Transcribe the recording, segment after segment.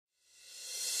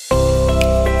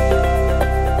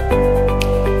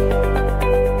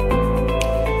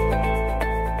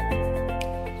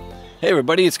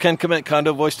everybody, it's Ken Commit,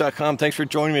 CondoVoice.com. Thanks for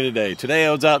joining me today. Today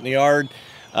I was out in the yard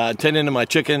tending to my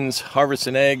chickens,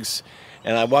 harvesting eggs,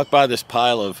 and I walked by this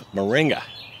pile of Moringa.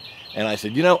 And I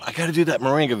said, you know, I got to do that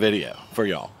Moringa video for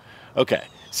y'all. Okay,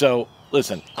 so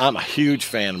listen, I'm a huge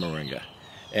fan of Moringa.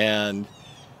 And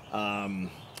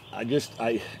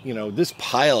this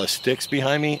pile of sticks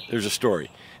behind me, there's a story.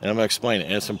 And I'm going to explain it,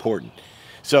 and it's important.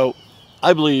 So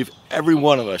I believe every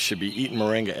one of us should be eating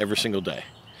Moringa every single day.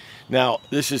 Now,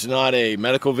 this is not a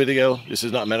medical video. This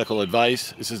is not medical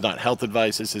advice. This is not health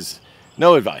advice. This is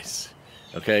no advice.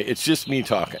 Okay, it's just me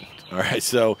talking. All right,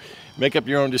 so make up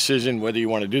your own decision whether you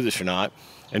want to do this or not,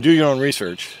 and do your own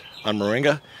research on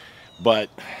Moringa. But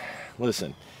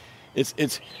listen, it's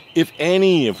if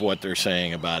any of what they're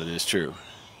saying about it is true,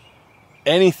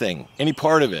 anything, any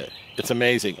part of it, it's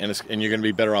amazing, and you're going to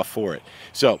be better off for it.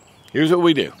 So here's what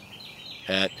we do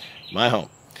at my home.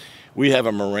 We have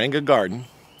a Moringa garden.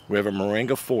 We have a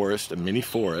Moringa forest, a mini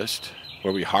forest,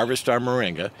 where we harvest our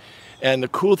Moringa. And the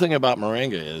cool thing about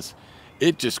Moringa is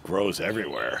it just grows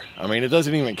everywhere. I mean, it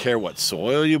doesn't even care what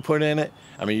soil you put in it.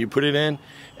 I mean, you put it in,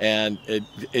 and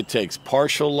it takes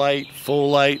partial light,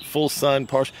 full sun,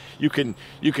 partial. You can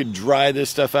dry this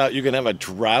stuff out. You can have a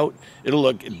drought. It'll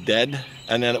look dead,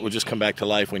 and then it will just come back to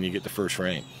life when you get the first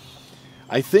rain.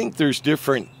 I think there's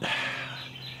different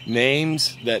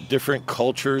names that different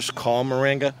cultures call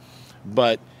Moringa,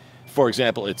 but for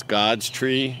example, it's God's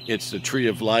tree, it's the tree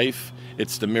of life,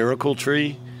 it's the miracle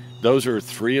tree. Those are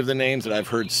three of the names that I've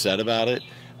heard said about it.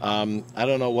 I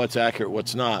don't know what's accurate,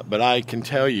 what's not, but I can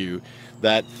tell you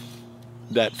that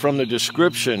from the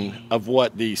description of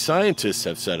what the scientists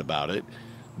have said about it,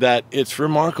 that it's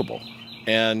remarkable.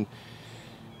 And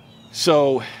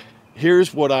so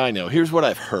here's what I know, here's what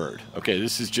I've heard. Okay,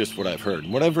 this is just what I've heard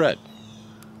and what I've read.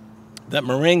 That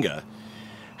Moringa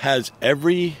has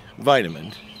every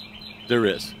vitamin there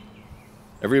is.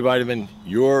 Every vitamin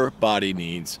your body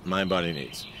needs, my body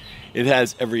needs. It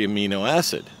has every amino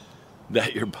acid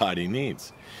that your body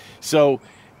needs. So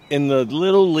in the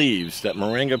little leaves that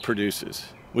Moringa produces,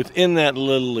 within that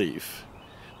little leaf,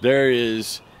 there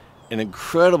is an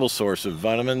incredible source of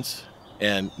vitamins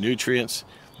and nutrients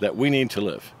that we need to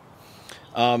live.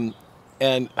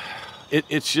 And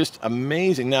it's just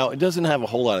amazing. Now, it doesn't have a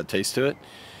whole lot of taste to it.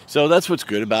 So that's what's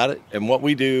good about it. And what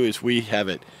we do is we have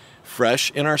it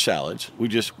fresh in our salads. We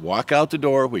just walk out the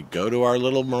door, we go to our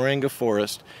little Moringa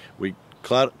forest, we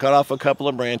cut off a couple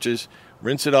of branches,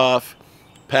 rinse it off,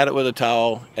 pat it with a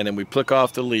towel, and then we pluck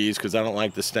off the leaves because I don't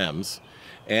like the stems,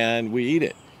 and we eat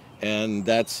it. And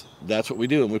that's what we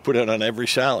do, and we put it on every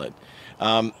salad.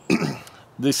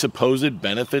 The supposed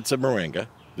benefits of Moringa,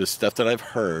 the stuff that I've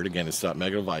heard, again, it's not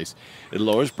medical advice, it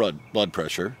lowers blood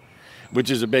pressure, which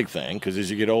is a big thing, because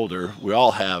as you get older, we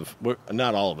all have,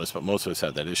 not all of us, but most of us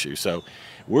have that issue. So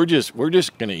we're just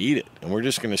going to eat it, and we're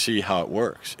just going to see how it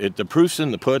works. The proof's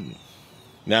in the pudding.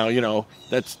 Now, you know,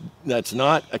 that's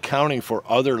not accounting for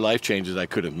other life changes I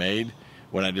could have made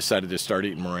when I decided to start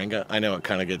eating Moringa. I know it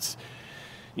kind of gets,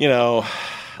 you know,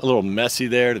 a little messy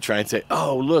there to try and say,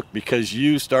 oh, look, because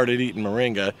you started eating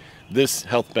Moringa, this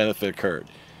health benefit occurred.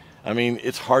 I mean,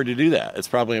 it's hard to do that. It's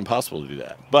probably impossible to do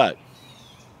that. But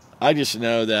I just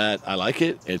know that I like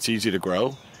it. It's easy to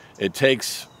grow.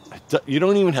 You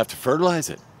don't even have to fertilize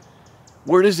it.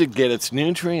 Where does it get its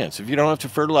nutrients? If you don't have to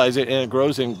fertilize it and it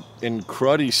grows in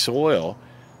cruddy soil,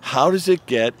 how does it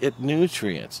get its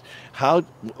nutrients? How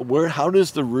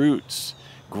does the roots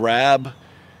grab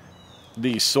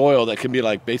the soil that can be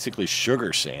like basically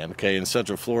sugar sand? Okay, in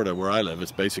Central Florida where I live,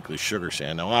 it's basically sugar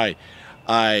sand. Now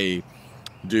I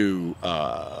do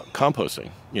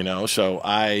composting, you know, so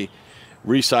I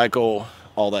recycle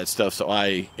all that stuff, so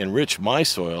I enrich my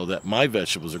soil that my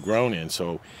vegetables are grown in,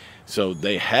 so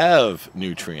they have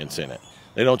nutrients in it.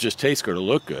 They don't just taste good or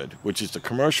look good, which is the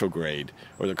commercial grade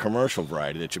or the commercial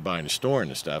variety that you buy in the store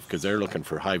and stuff, because they're looking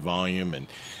for high volume and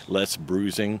less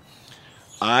bruising.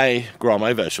 I grow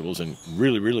my vegetables in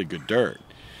really, really good dirt,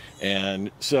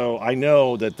 and so I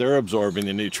know that they're absorbing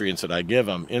the nutrients that I give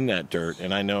them in that dirt,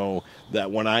 and I know that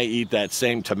when I eat that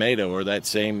same tomato or that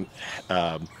same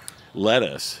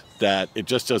lettuce, that it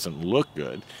just doesn't look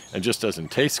good and just doesn't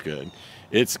taste good.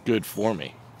 It's good for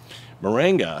me.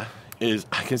 Moringa is,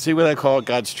 I can see why they call it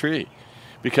God's tree,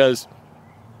 because,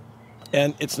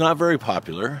 and it's not very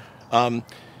popular. A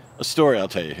story I'll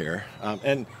tell you here,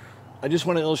 and I just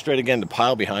want to illustrate again the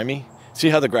pile behind me. See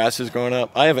how the grass is growing up?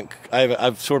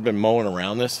 I've sort of been mowing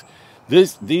around this.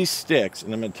 These sticks,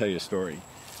 and I'm going to tell you a story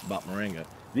about Moringa.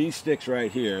 These sticks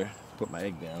right here, put my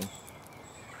egg down.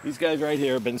 These guys right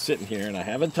here have been sitting here, and I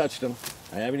haven't touched them.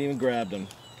 I haven't even grabbed them.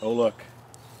 Oh, look.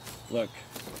 Look.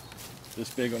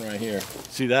 This big one right here.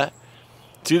 See that?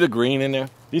 See the green in there?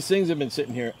 These things have been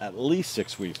sitting here at least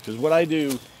 6 weeks, because what I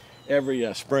do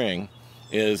every spring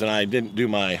is, and I didn't do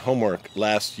my homework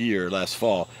last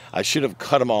fall, I should have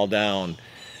cut them all down,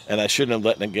 and I shouldn't have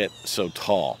let them get so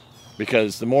tall,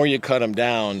 because the more you cut them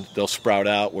down, they'll sprout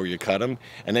out where you cut them,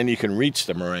 and then you can reach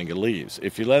the moringa leaves.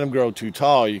 If you let them grow too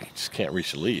tall, you just can't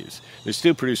reach the leaves. They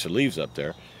still produce the leaves up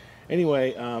there.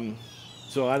 Anyway,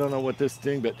 so I don't know what this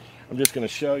thing, but I'm just going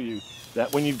to show you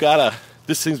that when you've got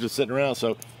this thing's been sitting around,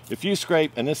 so if you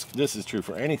scrape, and this is true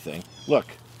for anything, look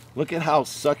at how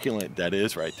succulent that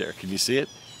is right there. Can you see it?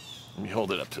 Let me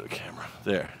hold it up to the camera.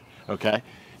 There, okay?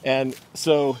 And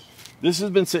so this has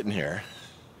been sitting here.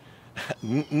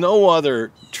 No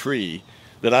other tree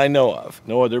that I know of,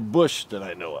 no other bush that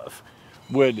I know of,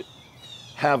 would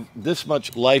have this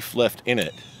much life left in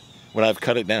it when I've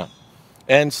cut it down.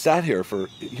 And sat here for,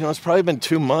 it's probably been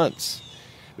 2 months,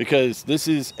 because this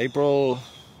is April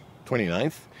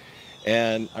 29th,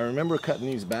 and I remember cutting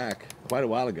these back quite a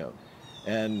while ago.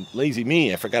 And lazy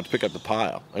me, I forgot to pick up the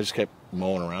pile. I just kept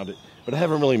mowing around it. But I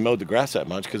haven't really mowed the grass that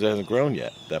much because it hasn't grown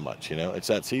yet that much, It's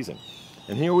that season.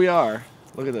 And here we are.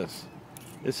 Look at this.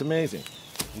 It's amazing.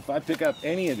 If I pick up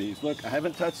any of these, look, I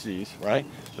haven't touched these, right?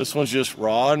 This one's just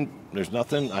raw and there's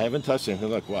nothing. I haven't touched anything.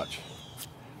 Look, watch.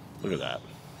 Look at that.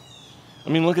 I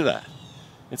mean, look at that.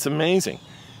 It's amazing.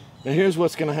 Now here's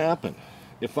what's going to happen.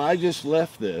 If I just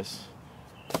left this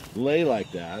lay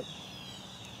like that,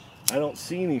 I don't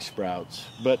see any sprouts,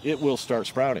 but it will start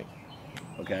sprouting,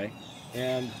 okay?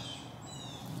 And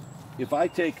if I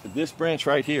take this branch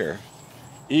right here,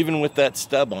 even with that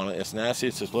stub on it, as nasty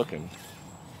as it's looking,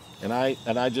 and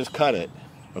I just cut it,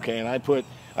 okay, and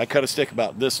I cut a stick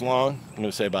about this long, I'm going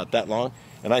to say about that long,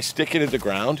 and I stick it in the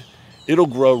ground, it'll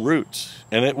grow roots,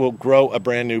 and it will grow a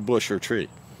brand new bush or tree,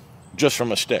 just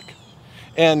from a stick.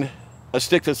 And a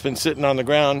stick that's been sitting on the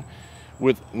ground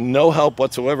with no help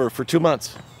whatsoever for 2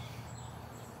 months.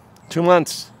 2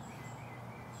 months.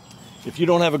 If you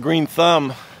don't have a green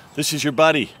thumb, this is your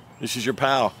buddy. This is your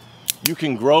pal. You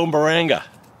can grow moringa.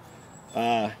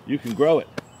 You can grow it,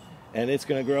 and it's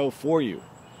going to grow for you,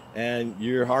 and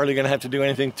you're hardly going to have to do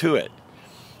anything to it.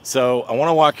 So I want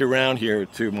to walk you around here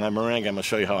to my moringa. I'm going to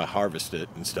show you how I harvest it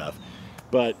and stuff.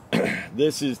 But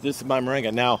this is my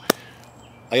moringa. Now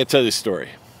I got to tell you this story.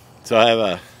 So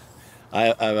I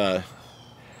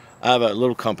have a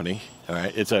little company. All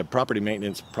right, it's a property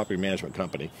management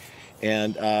company,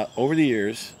 and over the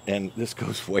years, and this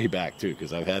goes way back too,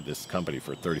 because I've had this company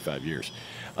for 35 years.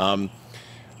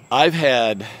 I've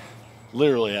had,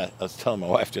 literally, I was telling my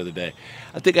wife the other day,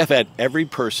 I think I've had every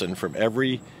person from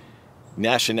every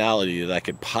nationality that I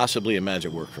could possibly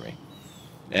imagine work for me,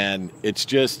 and it's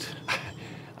just,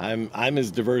 I'm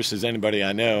as diverse as anybody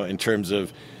I know in terms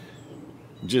of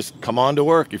just come on to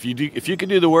work. If you can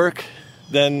do the work,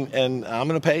 then and I'm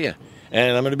going to pay you.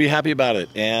 And I'm going to be happy about it.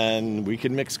 And we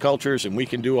can mix cultures and we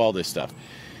can do all this stuff.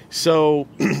 So,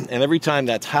 and every time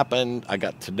that's happened, I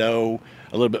got to know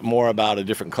a little bit more about a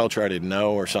different culture I didn't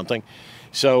know or something.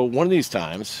 So one of these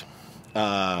times,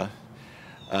 a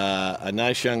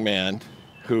nice young man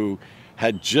who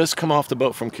had just come off the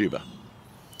boat from Cuba.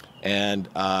 And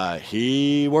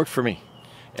he worked for me.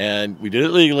 And we did it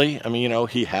legally. I mean,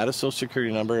 he had a social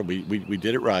security number. We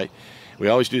did it right. We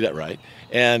always do that right.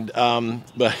 And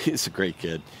but he's a great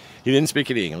kid. He didn't speak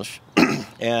any English.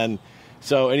 And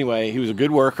so anyway, he was a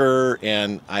good worker,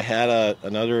 and I had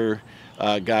another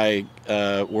guy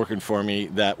working for me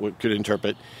that could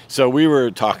interpret. So we were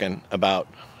talking about,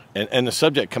 and the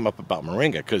subject come up about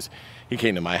moringa, because he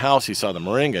came to my house, he saw the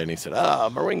moringa, and he said,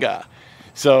 moringa.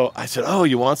 So I said, oh,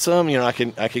 you want some? I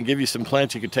can give you some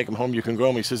plants, you can take them home, you can grow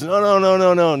them. He says, no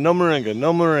moringa,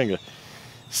 no moringa.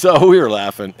 So we were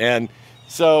laughing. And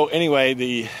so anyway,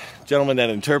 the gentleman that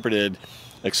interpreted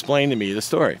explained to me the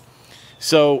story.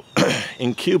 So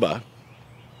in Cuba,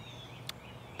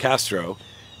 Castro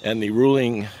and the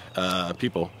ruling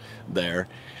people there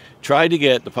tried to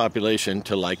get the population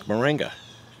to like moringa.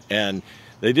 And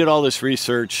they did all this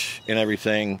research and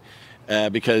everything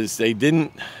because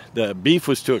the beef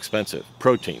was too expensive,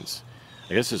 proteins.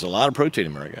 I guess there's a lot of protein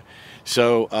in moringa.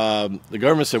 So the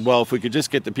government said, well, if we could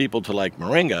just get the people to like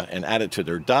moringa and add it to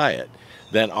their diet,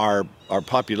 then our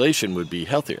population would be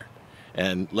healthier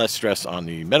and less stress on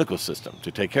the medical system to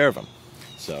take care of them.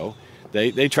 So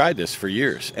they tried this for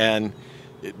years, and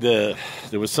there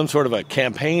was some sort of a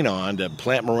campaign on to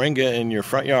plant moringa in your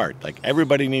front yard. Like,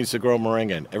 everybody needs to grow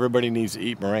moringa and everybody needs to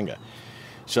eat moringa.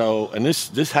 So, and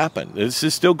this happened. This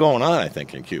is still going on, I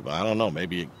think, in Cuba. I don't know.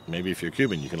 Maybe if you're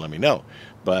Cuban, you can let me know.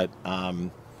 But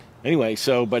anyway,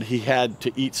 but he had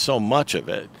to eat so much of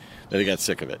it that he got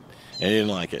sick of it. And he didn't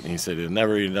like it. And he said he'd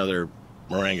never eat another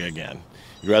moringa again.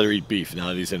 He'd rather eat beef now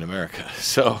that he's in America.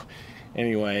 So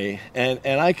anyway, and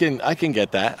I can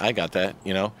get that. I got that,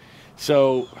 you know.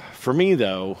 So for me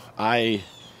though, I'm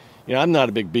not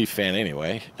a big beef fan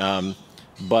anyway.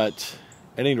 But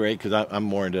at any rate, because I'm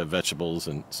more into vegetables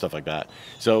and stuff like that.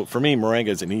 So for me, moringa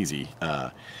is an easy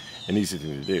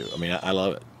thing to do. I mean, I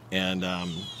love it. And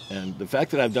the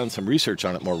fact that I've done some research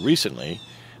on it more recently,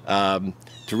 to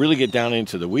really get down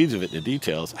into the weeds of it, the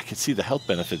details, I can see the health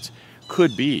benefits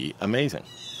could be amazing.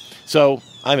 So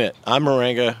I'm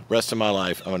moringa, rest of my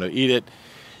life. I'm going to eat it.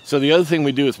 So the other thing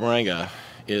we do with moringa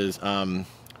is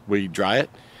we dry it.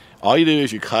 All you do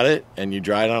is you cut it and you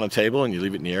dry it on a table and you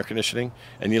leave it in the air conditioning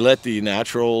and you let the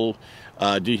natural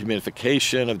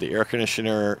dehumidification of the air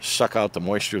conditioner suck out the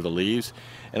moisture of the leaves.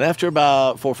 And after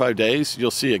about 4 or 5 days,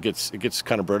 you'll see it gets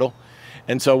kind of brittle.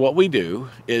 And so what we do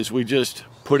is we just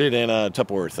put it in a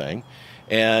Tupperware thing.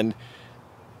 And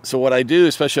so what I do,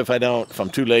 especially if I'm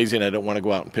too lazy and I don't want to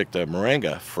go out and pick the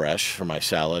moringa fresh for my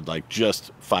salad, like just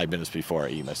 5 minutes before I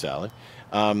eat my salad,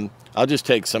 I'll just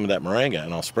take some of that moringa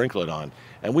and I'll sprinkle it on.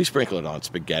 And we sprinkle it on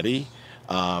spaghetti.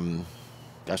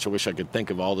 Gosh, I wish I could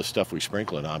think of all the stuff we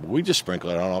sprinkle it on, but we just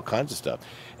sprinkle it on all kinds of stuff.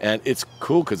 And it's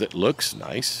cool because it looks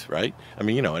nice, right? I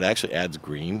mean, it actually adds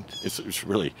green. It's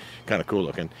really kind of cool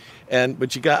looking.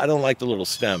 But I don't like the little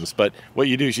stems, but what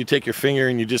you do is you take your finger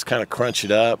and you just kind of crunch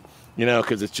it up,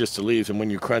 because it's just the leaves. And when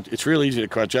you crunch, it's really easy to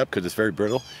crunch up because it's very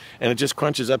brittle. And it just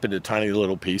crunches up into tiny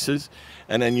little pieces.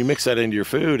 And then you mix that into your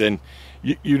food and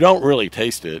you don't really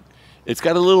taste it. It's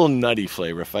got a little nutty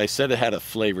flavor. If I said it had a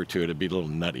flavor to it, it'd be a little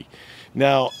nutty.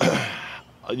 Now,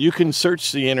 you can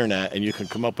search the internet and you can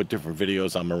come up with different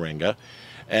videos on moringa.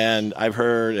 And I've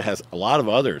heard it has a lot of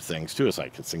other things too.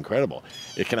 It's incredible.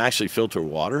 It can actually filter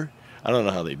water. I don't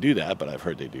know how they do that, but I've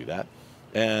heard they do that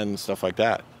and stuff like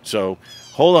that. So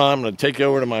hold on, I'm going to take you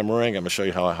over to my moringa. I'm going to show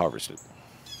you how I harvest it.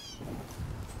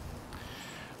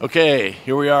 Okay,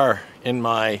 here we are in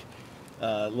my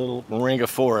little moringa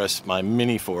forest, my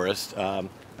mini forest. I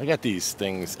got these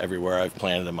things everywhere. I've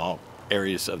planted them all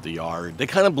areas of the yard. They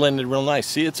kind of blended real nice.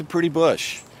 See, it's a pretty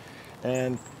bush.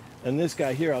 And this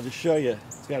guy here, I'll just show you.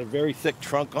 It's got a very thick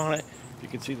trunk on it. You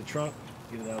can see the trunk.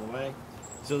 Get it out of the way.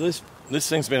 So this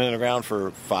thing's been in the ground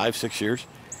for 5-6 years.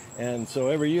 And so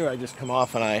every year I just come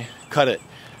off and I cut it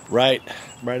right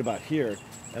about here.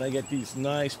 And I get these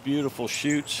nice, beautiful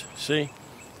shoots, see?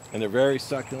 And they're very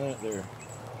succulent.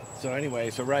 So anyway,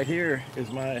 so right here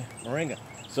is my moringa.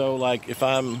 So like if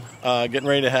I'm getting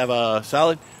ready to have a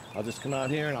salad, I'll just come out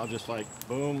here and I'll just like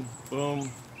boom, boom,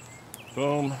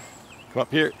 boom, come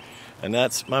up here. And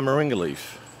that's my moringa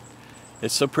leaf.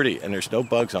 It's so pretty and there's no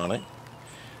bugs on it.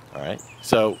 All right,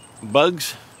 so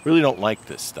bugs really don't like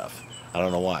this stuff. I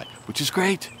don't know why, which is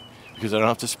great because I don't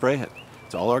have to spray it.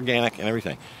 It's all organic and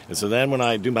everything. And so then when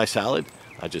I do my salad,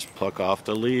 I just pluck off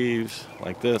the leaves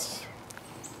like this.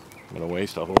 I'm going to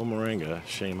waste a whole moringa,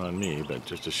 shame on me, but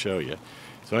just to show you.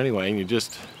 So anyway, you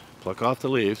just pluck off the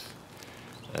leaves,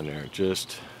 and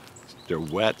they're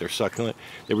wet, they're succulent.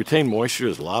 They retain moisture,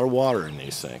 there's a lot of water in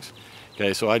these things.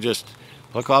 Okay, so I just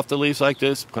pluck off the leaves like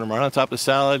this, put them right on top of the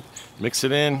salad, mix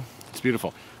it in, it's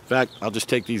beautiful. In fact, I'll just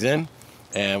take these in,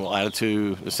 and we'll add it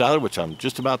to the salad, which I'm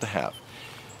just about to have.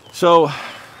 So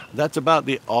that's about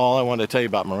all I wanted to tell you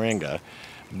about moringa.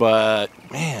 But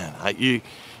man, you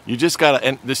just gotta,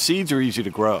 and the seeds are easy to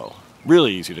grow,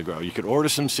 really easy to grow. You could order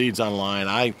some seeds online.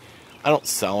 I don't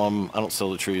sell them. I don't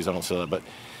sell the trees. I don't sell it, but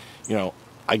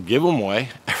I give them away.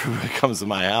 Everybody comes to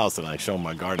my house and I show them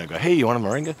my garden. I go, hey, you want a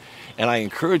moringa? And I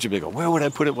encourage them. They go, where would I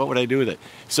put it? What would I do with it?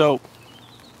 So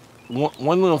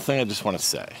one little thing I just want to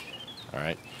say, all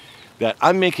right, that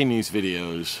I'm making these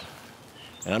videos,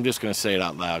 and I'm just going to say it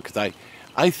out loud because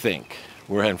I think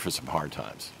we're heading for some hard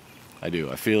times. I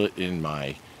do. I feel it in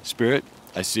my spirit.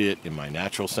 I see it in my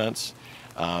natural sense.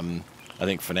 I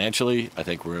think financially, I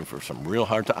think we're in for some real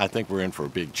hard time. I think we're in for a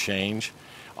big change.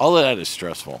 All of that is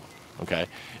stressful, okay?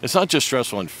 It's not just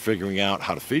stressful in figuring out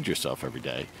how to feed yourself every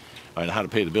day and how to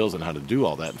pay the bills and how to do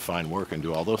all that and find work and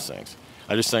do all those things.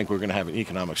 I just think we're going to have an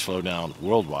economic slowdown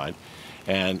worldwide,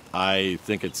 and I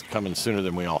think it's coming sooner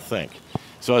than we all think.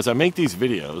 So as I make these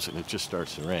videos, and it just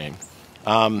starts to rain,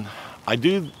 I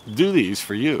do these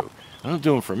for you. I don't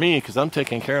do them for me because I'm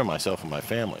taking care of myself and my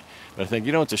family. But I think,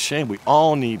 it's a shame. We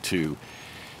all need to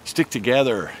stick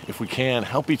together if we can,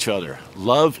 help each other,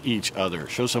 love each other,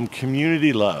 show some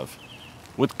community love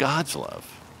with God's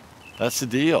love. That's the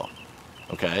deal,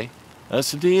 okay?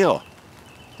 That's the deal.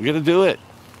 We got to do it.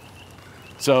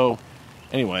 So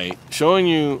anyway, showing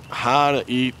you how to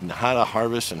eat and how to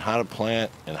harvest and how to plant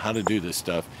and how to do this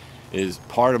stuff is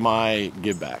part of my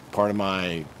give back, part of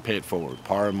my pay it forward,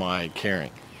 part of my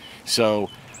caring. So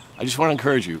I just want to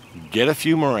encourage you, get a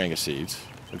few moringa seeds,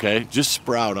 okay? Just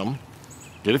sprout them.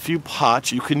 Get a few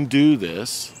pots. You can do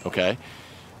this, okay?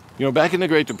 You know, back in the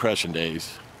Great Depression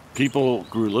days, people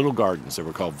grew little gardens that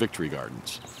were called victory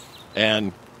gardens.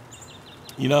 And,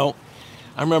 you know,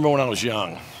 I remember when I was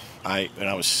young, and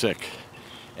I was sick,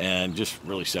 and just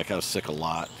really sick. I was sick a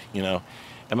lot, you know.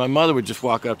 And my mother would just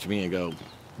walk up to me and go,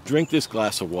 drink this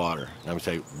glass of water. And I would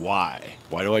say, why?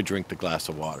 Why do I drink the glass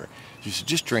of water? She said,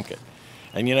 just drink it.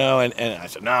 And, you know, and I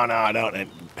said, no, I don't. And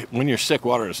when you're sick,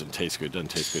 water doesn't taste good. It doesn't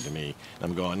taste good to me. And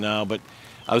I'm going, no, but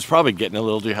I was probably getting a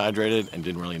little dehydrated and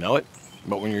didn't really know it.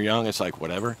 But when you're young, it's like,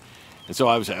 whatever. And so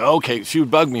I would say, okay, she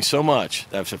would bug me so much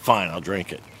that I said, fine, I'll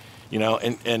drink it. You know,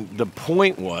 and the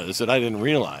point was that I didn't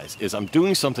realize is I'm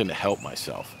doing something to help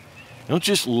myself. Don't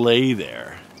just lay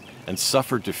there and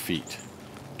suffer defeat.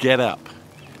 Get up.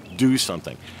 Do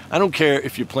something. I don't care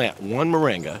if you plant one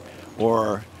moringa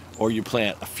or you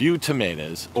plant a few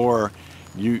tomatoes, or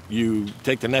you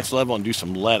take the next level and do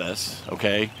some lettuce,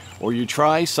 okay? Or you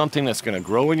try something that's going to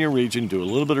grow in your region, do a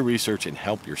little bit of research and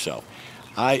help yourself.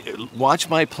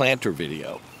 Watch my planter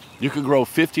video. You could grow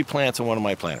 50 plants on one of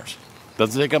my planters.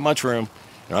 Doesn't take up much room.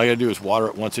 And all you got to do is water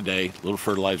it once a day, a little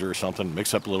fertilizer or something,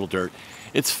 mix up a little dirt.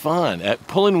 It's fun.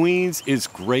 Pulling weeds is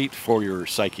great for your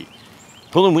psyche.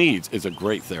 Pulling weeds is a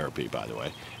great therapy, by the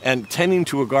way. And tending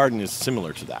to a garden is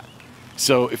similar to that.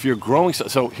 So if you're growing,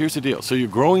 so here's the deal. So you're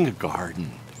growing a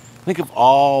garden. Think of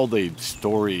all the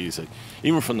stories,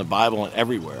 even from the Bible and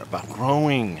everywhere, about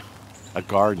growing a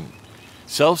garden.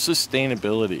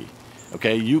 Self-sustainability,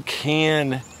 okay? You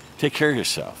can take care of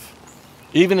yourself,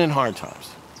 even in hard times.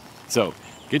 So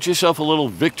get yourself a little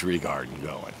victory garden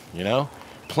going, you know?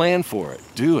 Plan for it.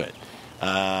 Do it.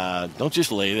 Don't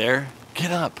just lay there. Get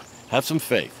up. Have some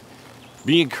faith.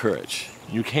 Be encouraged.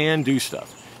 You can do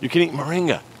stuff. You can eat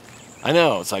moringa. I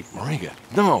know, it's like, moringa.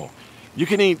 No. You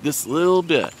can eat this little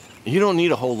bit. You don't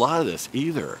need a whole lot of this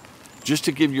either, just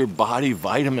to give your body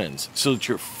vitamins so that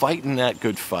you're fighting that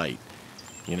good fight,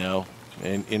 you know?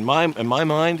 And in my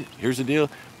mind, here's the deal.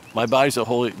 My body's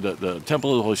the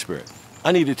temple of the Holy Spirit.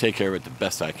 I need to take care of it the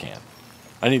best I can.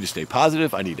 I need to stay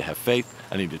positive. I need to have faith.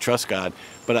 I need to trust God.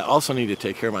 But I also need to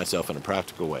take care of myself in a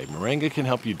practical way. Moringa can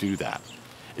help you do that.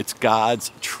 It's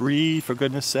God's tree, for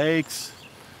goodness sakes.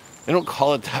 They don't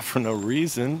call it that for no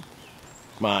reason.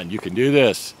 Come on, you can do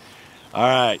this. All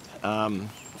right.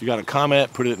 If you got a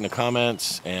comment, put it in the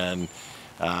comments. And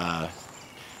God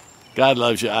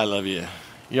loves you. I love you.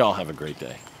 You all have a great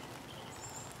day.